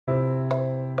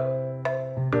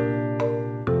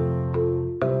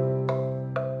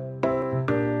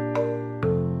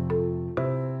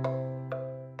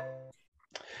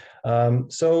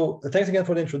So thanks again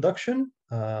for the introduction.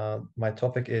 My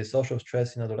topic is social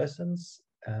stress in adolescence,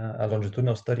 a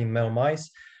longitudinal study in male mice.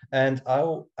 And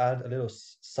I'll add a little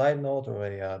side note or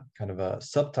a kind of a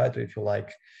subtitle, if you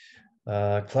like,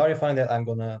 clarifying that I'm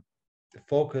going to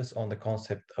focus on the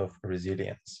concept of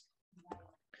resilience.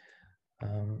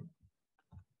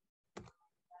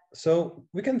 So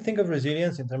we can think of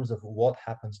resilience in terms of what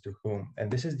happens to whom.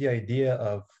 And this is the idea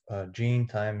of gene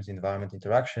times environment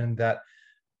interaction that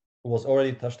was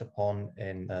already touched upon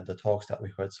in the talks that we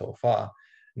heard so far,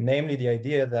 namely the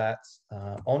idea that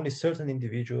only certain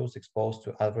individuals exposed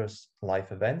to adverse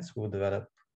life events will develop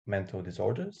mental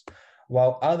disorders,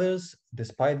 while others,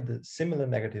 despite the similar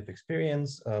negative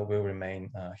experience, will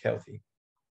remain healthy.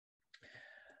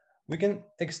 We can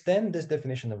extend this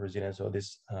definition of resilience, or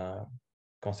this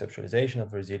conceptualization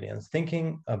of resilience,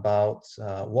 thinking about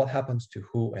what happens to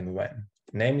who and when,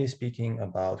 namely speaking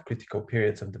about critical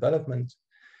periods of development.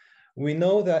 We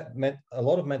know that a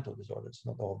lot of mental disorders,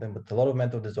 not all of them, but a lot of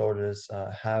mental disorders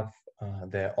have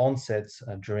their onsets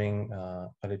during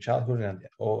early childhood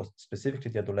or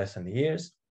specifically the adolescent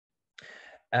years.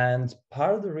 And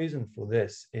part of the reason for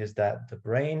this is that the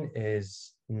brain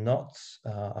is not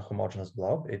a homogeneous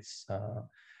blob. It's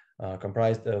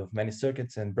comprised of many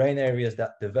circuits and brain areas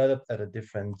that develop at a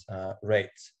different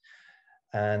rates.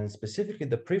 And specifically,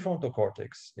 the prefrontal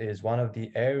cortex is one of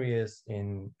the areas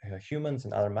in humans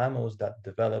and other mammals that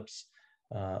develops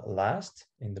last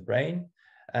in the brain.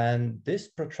 And this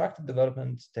protracted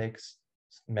development takes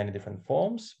many different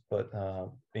forms, but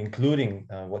including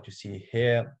what you see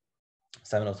here,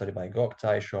 seminal study by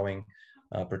Goktai showing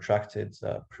protracted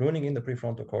pruning in the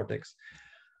prefrontal cortex.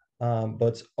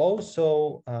 But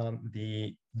also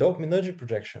the dopaminergic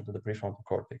projection to the prefrontal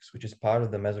cortex, which is part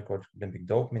of the mesocortical limbic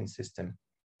dopamine system,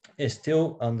 is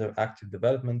still under active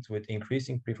development with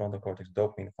increasing prefrontal cortex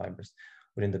dopamine fibers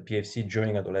within the PFC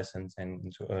during adolescence and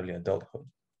into early adulthood.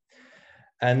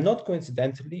 And not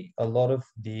coincidentally, a lot of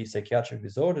the psychiatric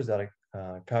disorders that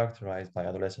are characterized by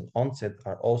adolescent onset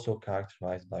are also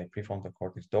characterized by prefrontal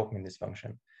cortex dopamine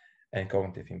dysfunction and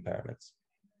cognitive impairments.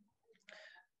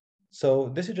 So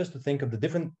this is just to think of the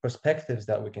different perspectives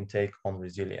that we can take on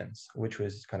resilience, which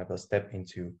was kind of a step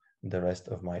into the rest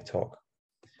of my talk.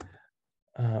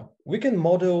 We can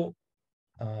model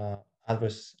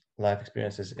adverse life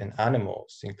experiences in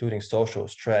animals, including social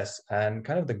stress, and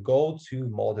kind of the go-to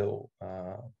model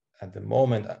at the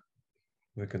moment,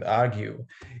 we could argue,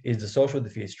 is the social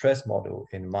defeat stress model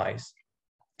in mice.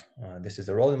 This is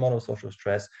a rolling model of social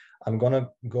stress. I'm going to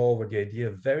go over the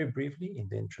idea very briefly in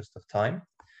the interest of time.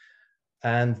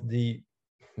 And the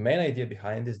main idea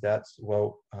behind is that,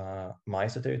 well,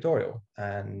 mice are territorial.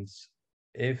 And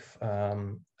if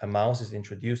a mouse is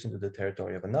introduced into the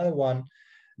territory of another one,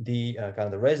 the kind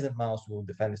of the resident mouse will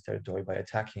defend its territory by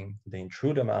attacking the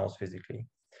intruder mouse physically.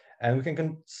 And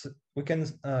we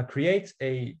can create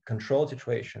a controlled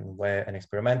situation where an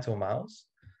experimental mouse,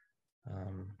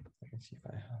 let me see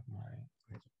if I have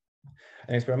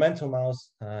an experimental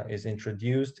mouse is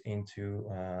introduced into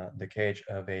the cage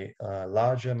of a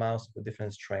larger mouse of a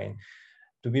different strain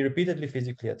to be repeatedly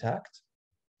physically attacked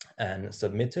and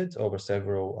submitted over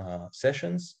several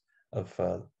sessions of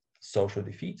social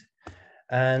defeat.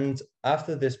 And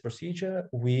after this procedure,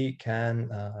 we can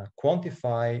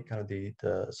quantify kind of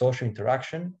the social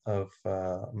interaction of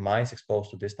mice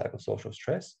exposed to this type of social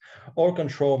stress, or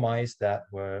control mice that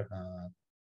were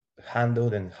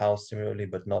handled and housed similarly,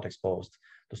 but not exposed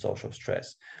to social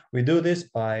stress. We do this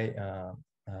by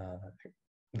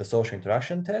the social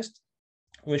interaction test,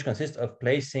 which consists of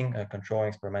placing controlling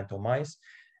experimental mice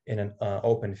in an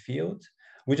open field,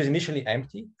 which is initially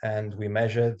empty, and we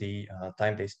measure the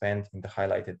time they spend in the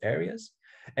highlighted areas.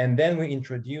 And then we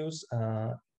introduce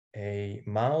a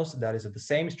mouse that is of the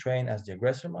same strain as the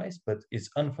aggressor mice, but is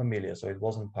unfamiliar, so it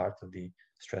wasn't part of the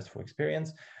stressful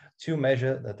experience, to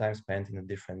measure the time spent in the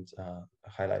different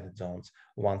highlighted zones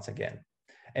once again.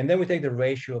 And then we take the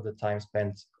ratio of the time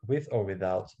spent with or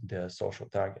without the social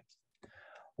target.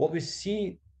 What we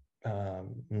see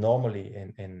normally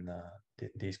in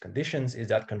these conditions is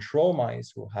that control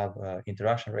mice will have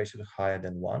interaction ratios higher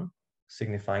than 1,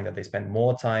 signifying that they spend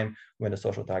more time when the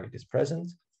social target is present.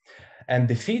 And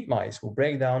defeat mice will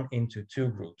break down into 2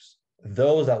 groups: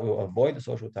 those that will avoid the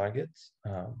social targets,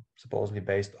 supposedly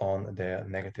based on their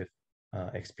negative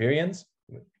experience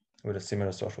with a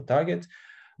similar social target,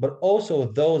 but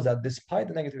also those that, despite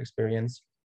the negative experience,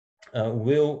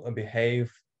 will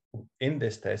behave in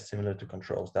this test similar to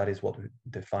controls. That is what we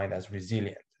define as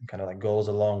resilient, and kind of like goes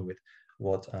along with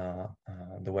what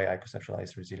the way I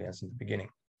conceptualized resilience in the beginning.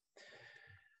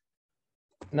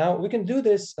 Now, we can do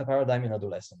this paradigm in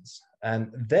adolescence.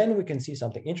 And then we can see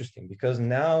something interesting, because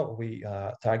now we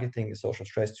are targeting social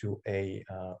stress to a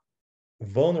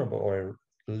vulnerable or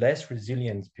less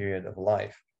resilient period of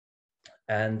life.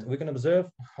 And we can observe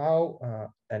how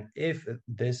and if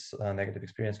this negative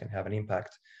experience can have an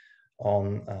impact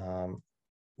on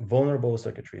vulnerable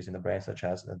circuitries in the brain, such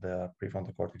as the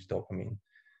prefrontal cortex dopamine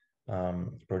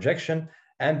projection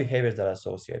and behaviors that are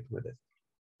associated with it.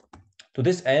 To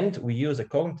this end, we use a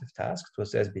cognitive task to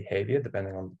assess behavior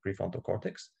depending on the prefrontal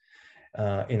cortex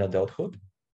in adulthood.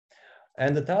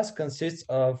 And the task consists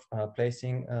of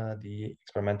placing the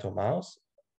experimental mouse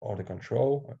or the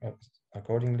control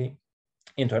accordingly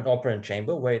into an operant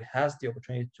chamber where it has the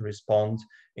opportunity to respond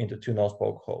into 2 nose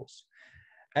poke holes.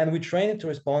 And we train it to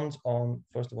respond on,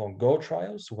 first of all, go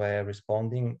trials, where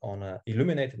responding on an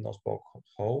illuminated nose poke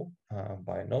hole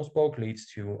by a nose poke leads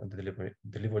to the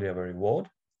delivery of a reward.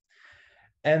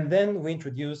 And then we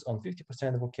introduce on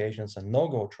 50% of occasions a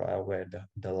no-go trial where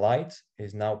the light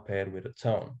is now paired with a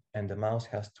tone, and the mouse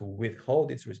has to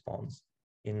withhold its response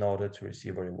in order to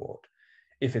receive a reward.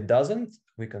 If it doesn't,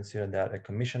 we consider that a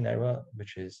commission error,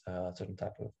 which is a certain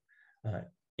type of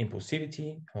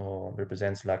impulsivity or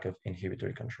represents lack of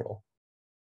inhibitory control.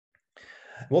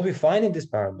 What we find in this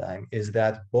paradigm is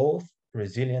that both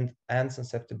resilient and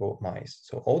susceptible mice,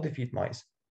 so all defeat mice,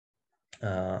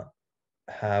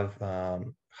 have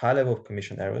high level of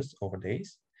commission errors over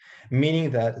days,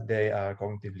 meaning that they are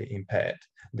cognitively impaired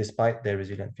despite their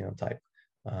resilient phenotype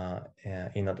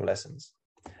in adolescence.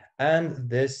 And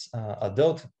this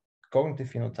adult cognitive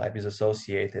phenotype is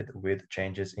associated with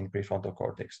changes in prefrontal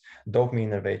cortex, dopamine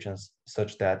innervations,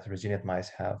 such that resilient mice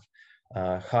have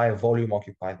higher volume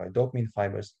occupied by dopamine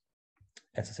fibers,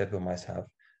 and susceptible mice have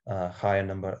a higher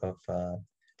number of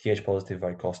Th positive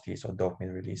varicosities or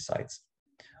dopamine release sites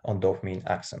on dopamine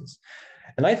axons.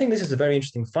 And I think this is a very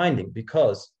interesting finding,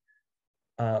 because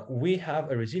we have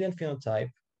a resilient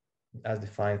phenotype as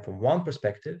defined from one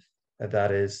perspective,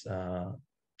 that is,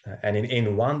 and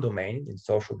in one domain, in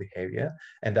social behavior,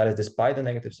 and that is despite the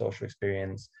negative social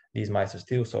experience, these mice are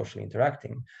still socially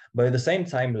interacting. But at the same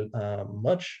time,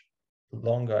 much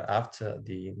longer after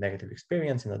the negative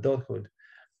experience in adulthood,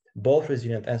 both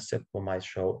resilient and susceptible mice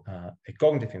show a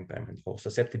cognitive impairment or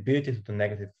susceptibility to the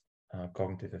negative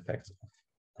cognitive effects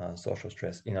of social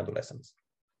stress in adolescence.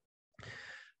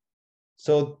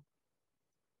 So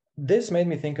this made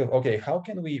me think of, okay, how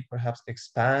can we perhaps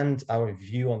expand our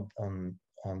view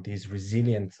on these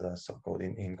resilient, so-called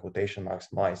in quotation marks,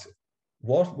 mice?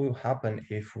 What will happen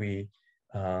if we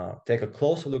take a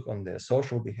closer look on their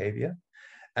social behavior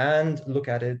and look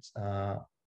at it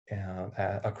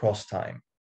across time?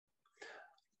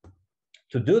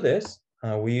 To do this,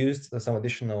 we used some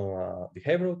additional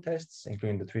behavioral tests,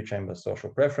 including the 3-chamber social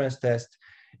preference test,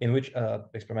 in which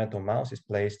experimental mouse is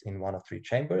placed in one of 3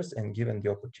 chambers and given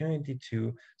the opportunity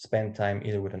to spend time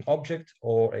either with an object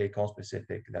or a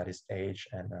conspecific that is age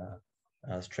and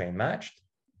strain matched.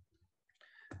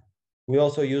 We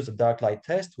also use a dark light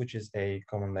test, which is a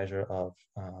common measure of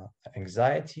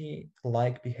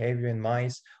anxiety-like behavior in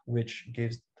mice, which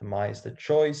gives the mice the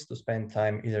choice to spend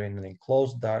time either in an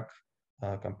enclosed dark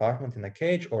compartment in a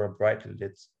cage or a brightly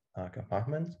lit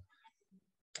compartment.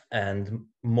 And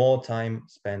more time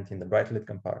spent in the brightly lit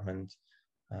compartment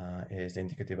is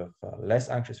indicative of less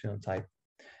anxious phenotype.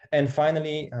 And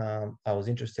finally, I was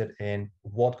interested in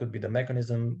what could be the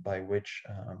mechanism by which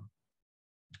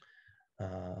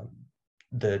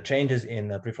the changes in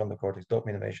prefrontal cortex dopamine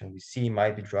innervation we see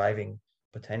might be driving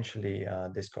potentially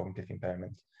this cognitive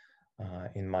impairment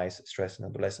in mice stressed in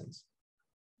adolescence.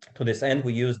 To this end,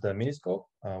 we use the miniscope,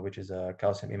 which is a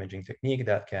calcium imaging technique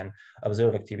that can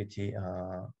observe activity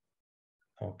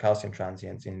or calcium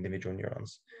transients in individual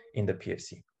neurons in the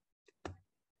PFC.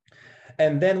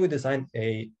 And then we designed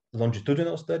a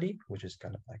longitudinal study, which is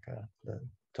kind of like the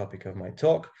topic of my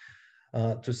talk,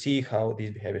 to see how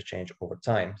these behaviors change over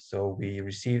time. So we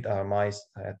received our mice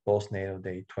at postnatal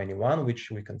day 21, which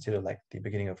we consider like the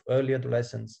beginning of early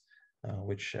adolescence,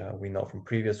 which we know from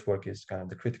previous work is kind of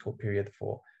the critical period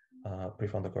for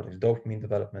prefrontal cortex dopamine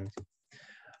development.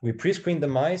 We pre-screened the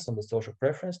mice on the social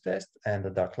preference test and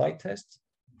the dark light test.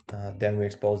 Then we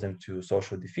exposed them to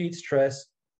social defeat stress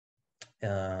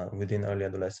within early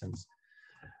adolescence.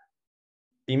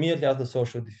 Immediately after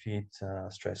social defeat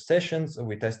stress sessions,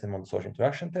 we test them on the social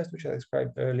interaction test, which I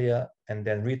described earlier, and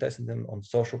then retested them on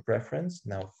social preference,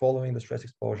 now following the stress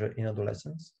exposure in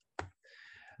adolescence.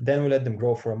 Then we let them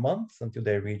grow for a month until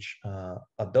they reach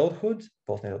adulthood,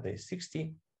 postnatal day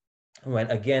 60,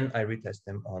 when again I retest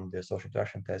them on the social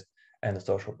interaction test and the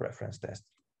social preference test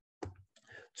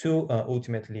to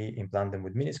ultimately implant them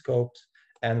with miniscopes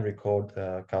and record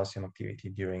calcium activity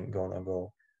during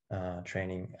go-no-go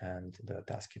training and the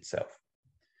task itself.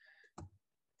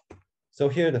 So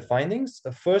here are the findings.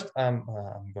 First, I'm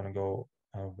going to go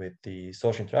with the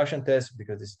social interaction test,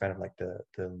 because this is kind of like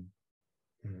the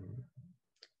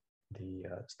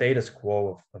status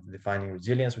quo of defining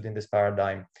resilience within this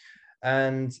paradigm.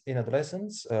 And in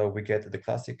adolescence, we get the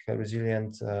classic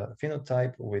resilient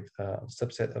phenotype with a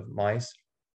subset of mice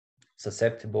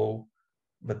susceptible,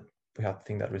 but we have to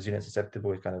think that resilient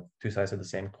susceptible is kind of two sides of the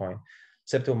same coin.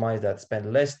 Susceptible mice that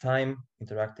spend less time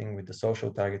interacting with the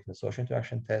social target in the social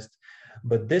interaction test,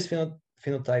 but this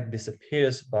phenotype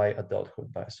disappears by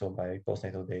adulthood, by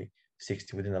postnatal day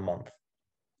 60, within a month.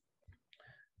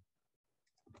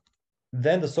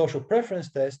 Then the social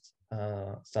preference test,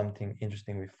 something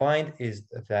interesting we find is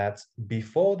that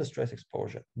before the stress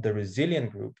exposure, the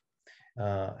resilient group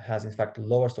has in fact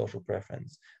lower social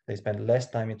preference. They spend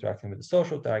less time interacting with the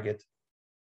social target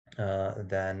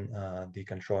than the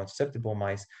control and susceptible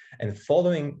mice. And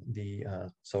following the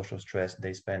social stress,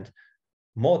 they spend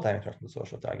more time interacting with the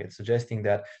social target, suggesting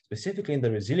that specifically in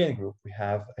the resilient group, we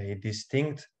have a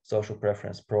distinct social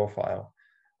preference profile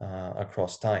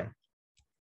across time.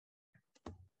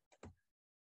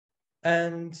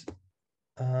 And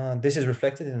this is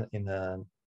reflected in a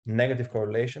negative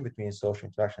correlation between social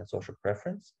interaction and social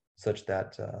preference, such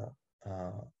that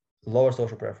lower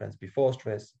social preference before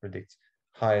stress predicts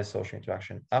higher social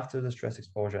interaction after the stress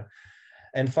exposure.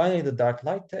 And finally, the dark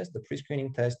light test, the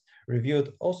pre-screening test,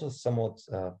 revealed also somewhat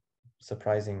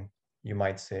surprising, you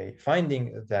might say,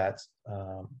 finding that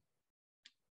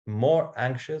more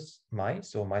anxious mice,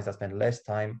 so mice that spend less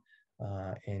time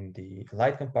in the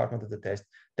light compartment of the test,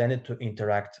 tended to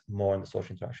interact more in the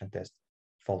social interaction test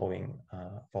following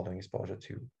exposure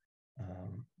to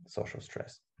social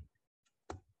stress.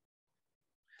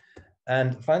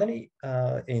 And finally,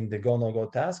 in the go-no-go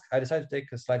task, I decided to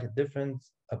take a slightly different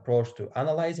approach to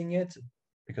analyzing it,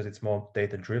 because it's more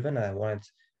data-driven, and I wanted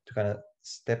to kind of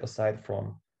step aside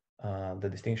from the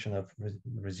distinction of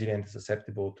resilient and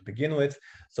susceptible to begin with.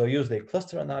 So I used a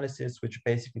cluster analysis, which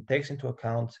basically takes into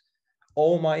account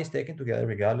all mice taken together,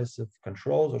 regardless of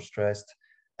controls or stressed,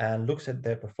 and looks at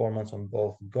their performance on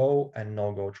both go and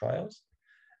no-go trials,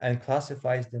 and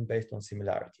classifies them based on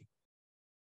similarity.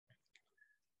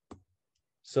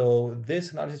 So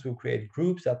this analysis will create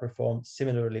groups that perform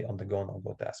similarly on the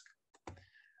go-no-go task.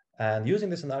 And using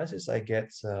this analysis, I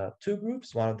get two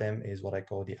groups. One of them is what I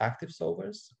call the active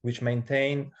solvers, which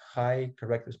maintain high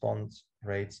correct response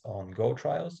rates on go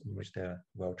trials in which they're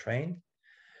well trained.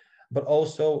 But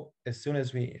also, as soon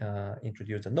as we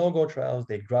introduce the no-go trials,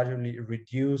 they gradually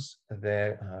reduce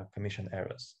their commission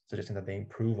errors, suggesting that they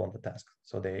improve on the task.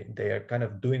 So they are kind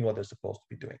of doing what they're supposed to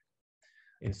be doing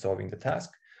in solving the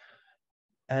task.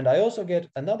 And I also get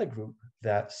another group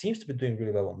that seems to be doing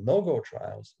really well on no-go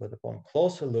trials, but upon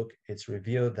closer look, it's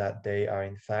revealed that they are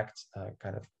in fact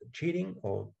kind of cheating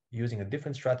or using a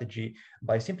different strategy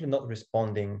by simply not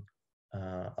responding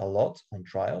a lot on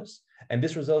trials. And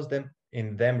this results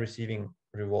in them receiving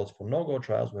rewards for no-go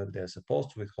trials where they're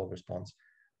supposed to withhold response,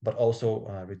 but also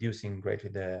reducing greatly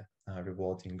their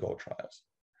rewards in go trials.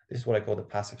 This is what I call the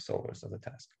passive solvers of the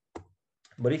task.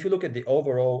 But if you look at the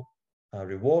overall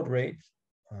reward rate,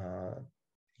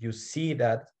 you see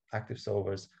that active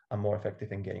solvers are more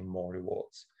effective in getting more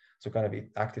rewards. So kind of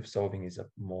active solving is a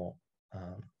more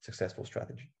successful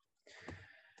strategy.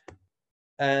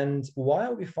 And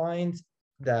while we find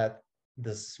that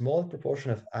the small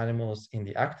proportion of animals in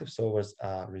the active solvers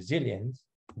are resilient,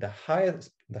 the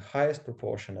highest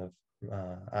proportion of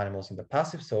animals in the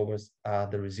passive solvers are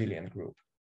the resilient group,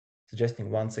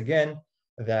 suggesting once again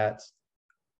that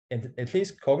at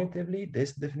least cognitively,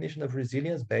 this definition of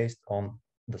resilience based on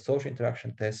the social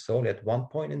interaction test solely at one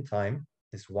point in time,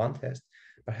 this one test,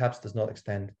 perhaps does not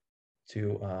extend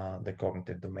to the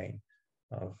cognitive domain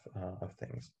of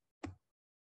things.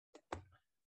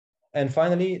 And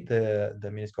finally, the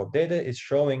Miniscope data is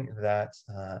showing that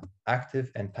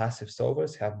active and passive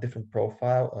solvers have different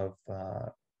profile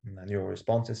of neural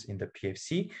responses in the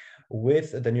PFC,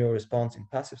 with the neural response in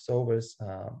passive solvers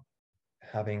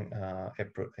having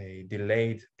a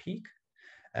delayed peak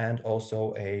and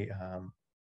also a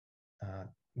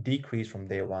decrease from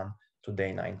day 1 to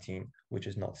day 19, which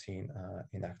is not seen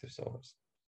in active solvers.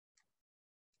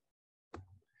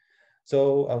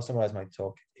 So I'll summarize my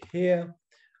talk here.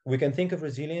 We can think of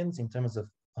resilience in terms of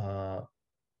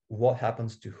what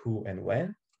happens to who and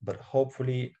when, but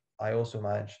hopefully I also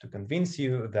managed to convince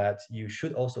you that you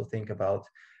should also think about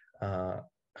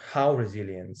how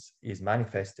resilience is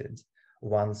manifested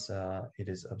once it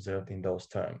is observed in those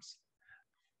terms.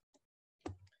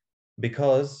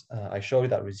 because I showed you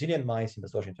that resilient mice in the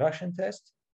social interaction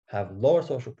test have lower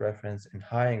social preference and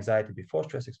higher anxiety before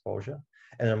stress exposure,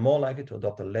 and are more likely to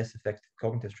adopt a less effective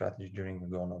cognitive strategy during a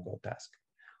go-no-go task,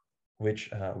 which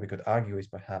we could argue is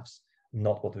perhaps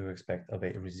not what we would expect of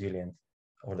a resilient,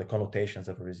 or the connotations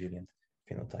of a resilient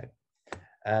phenotype.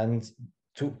 And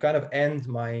to kind of end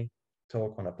my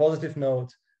talk on a positive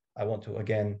note, I want to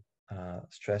again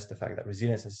stress the fact that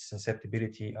resilience and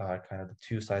susceptibility are kind of the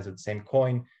two sides of the same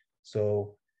coin.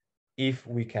 So if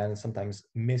we can sometimes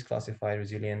misclassify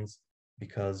resilience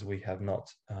because we have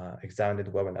not examined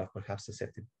it well enough, perhaps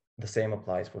the same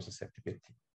applies for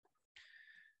susceptibility.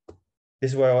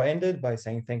 This is where I ended by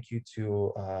saying thank you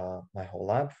to my whole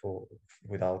lab,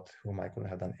 without whom I couldn't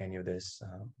have done any of this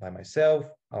by myself,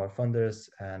 our funders,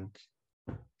 and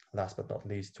last but not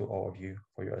least, to all of you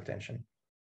for your attention.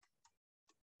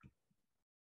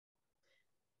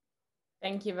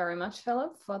 Thank you very much,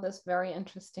 Philip, for this very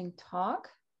interesting talk.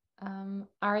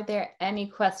 Are there any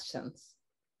questions?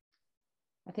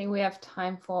 I think we have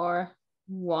time for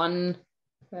one.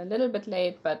 We're a little bit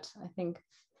late, but I think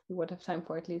we would have time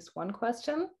for at least one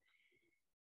question.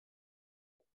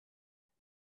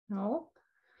 No?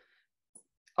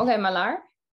 Okay, Malar.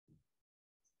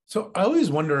 So I always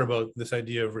wonder about this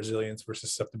idea of resilience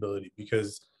versus susceptibility,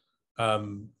 because you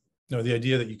know, the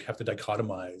idea that you have to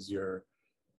dichotomize your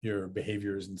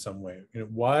behaviors in some way. You know,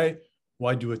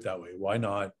 why do it that way? Why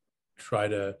not try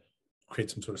to create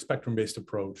some sort of spectrum-based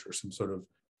approach or some sort of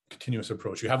continuous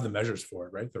approach? You have the measures for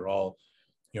it, right? They're all,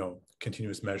 you know,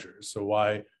 continuous measures. So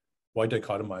why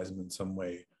dichotomize them in some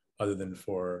way other than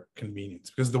for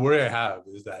convenience? Because the worry I have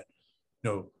is that, you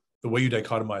know, the way you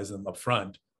dichotomize them up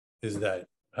front is that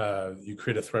you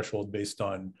create a threshold based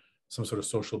on some sort of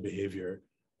social behavior,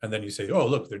 and then you say, oh,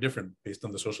 look, they're different based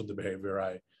on the social behavior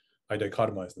I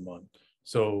dichotomize them on.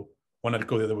 So why not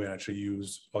go the other way and actually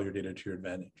use all your data to your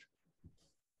advantage?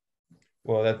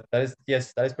 Well, that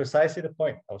is precisely the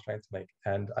point I was trying to make.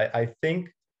 And I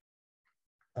think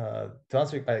to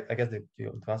answer, I guess to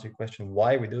answer your question,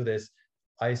 why we do this,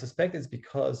 I suspect it's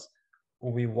because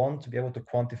we want to be able to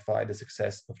quantify the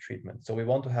success of treatment. So we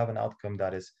want to have an outcome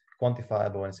that is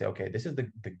quantifiable and say, okay, this is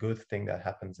the good thing that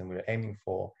happens and we're aiming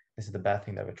for. This is the bad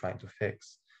thing that we're trying to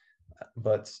fix.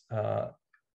 But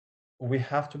we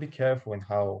have to be careful in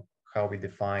how we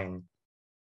define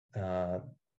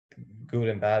good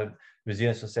and bad,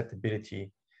 resilience,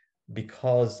 susceptibility,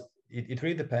 because it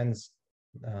really depends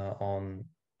on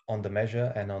the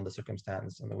measure and on the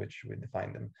circumstance under which we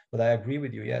define them. But I agree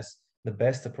with you. Yes, the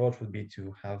best approach would be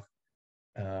to have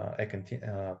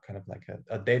kind of like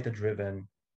a data-driven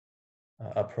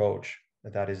approach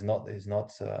that is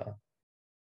not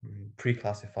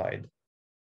pre-classified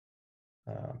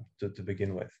to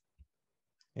begin with.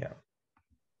 Yeah.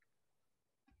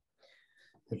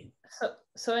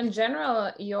 So in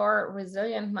general, your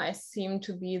resilient mice seem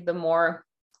to be the more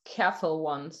careful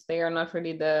ones. They are not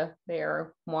really they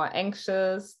are more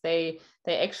anxious. They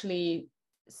actually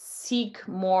seek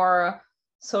more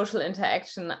social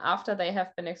interaction after they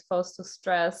have been exposed to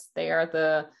stress. They are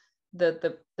the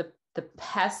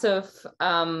passive,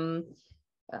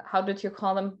 how did you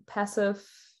call them?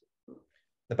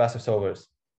 The passive solvers.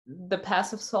 The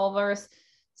passive solvers.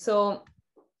 So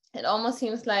it almost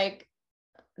seems like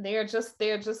they are just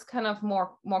kind of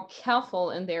more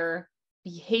careful in their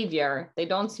behavior. They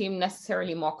don't seem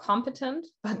necessarily more competent,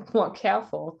 but more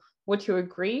careful. Would you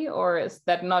agree, or is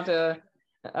that not a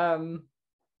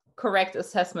correct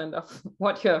assessment of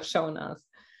what you have shown us?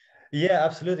 Yeah,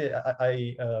 absolutely.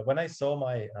 I when I saw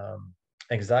my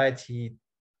anxiety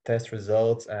test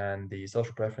results and the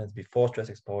social preference before stress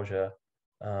exposure,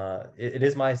 it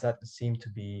is mice that seem to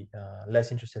be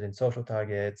less interested in social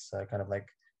targets, kind of like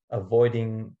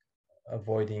avoiding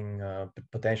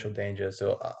potential danger.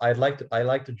 So I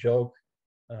like to joke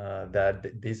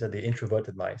that these are the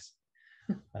introverted mice.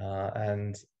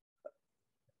 And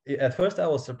at first I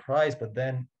was surprised, but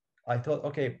then I thought,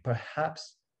 okay,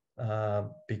 perhaps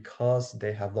because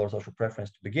they have lower social preference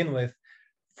to begin with,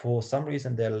 for some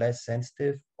reason they're less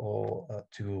sensitive or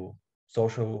to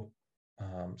social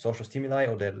stimuli,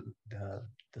 or the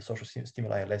social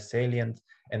stimuli are less salient,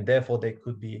 and therefore they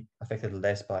could be affected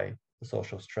less by the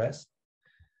social stress.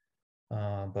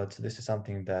 But this is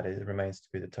something that it remains to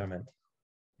be determined.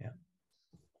 Yeah.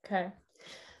 Okay.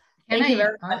 Thank you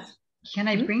very much. Can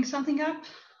I bring something up?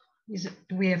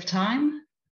 Do we have time?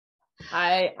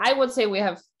 I would say we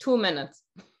have 2 minutes.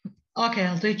 Okay,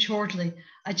 I'll do it shortly.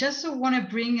 I just want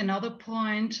to bring another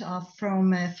point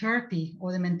from therapy,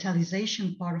 or the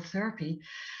mentalization part of therapy,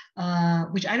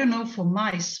 which I don't know for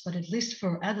mice, but at least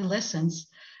for adolescents,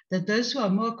 that those who are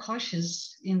more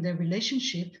cautious in their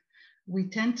relationship we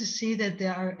tend to see that they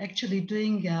are actually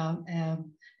doing a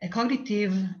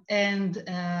cognitive and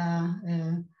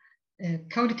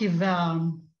cognitive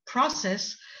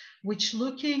process, which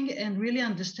looking and really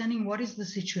understanding what is the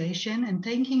situation and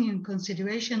taking in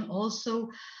consideration also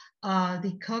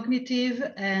the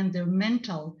cognitive and the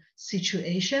mental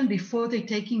situation before they're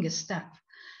taking a step.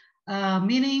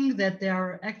 Meaning that they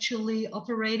are actually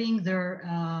operating their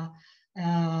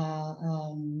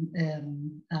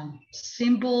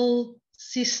symbol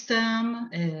system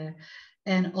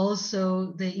and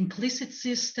also the implicit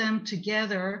system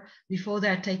together before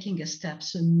they're taking a step.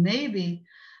 So maybe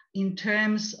in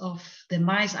terms of the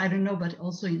mice, I don't know, but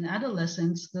also in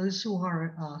adolescence, those who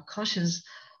are cautious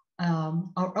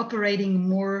are operating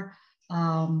more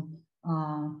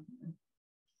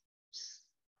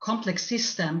complex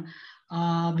system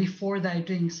before they're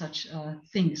doing such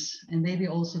things. And maybe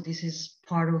also this is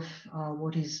part of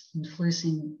what is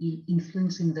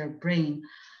influencing their brain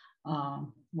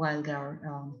while they're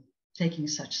taking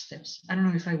such steps. I don't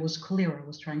know if I was clear. I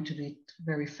was trying to do it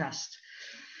very fast.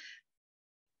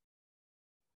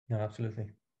 No, absolutely.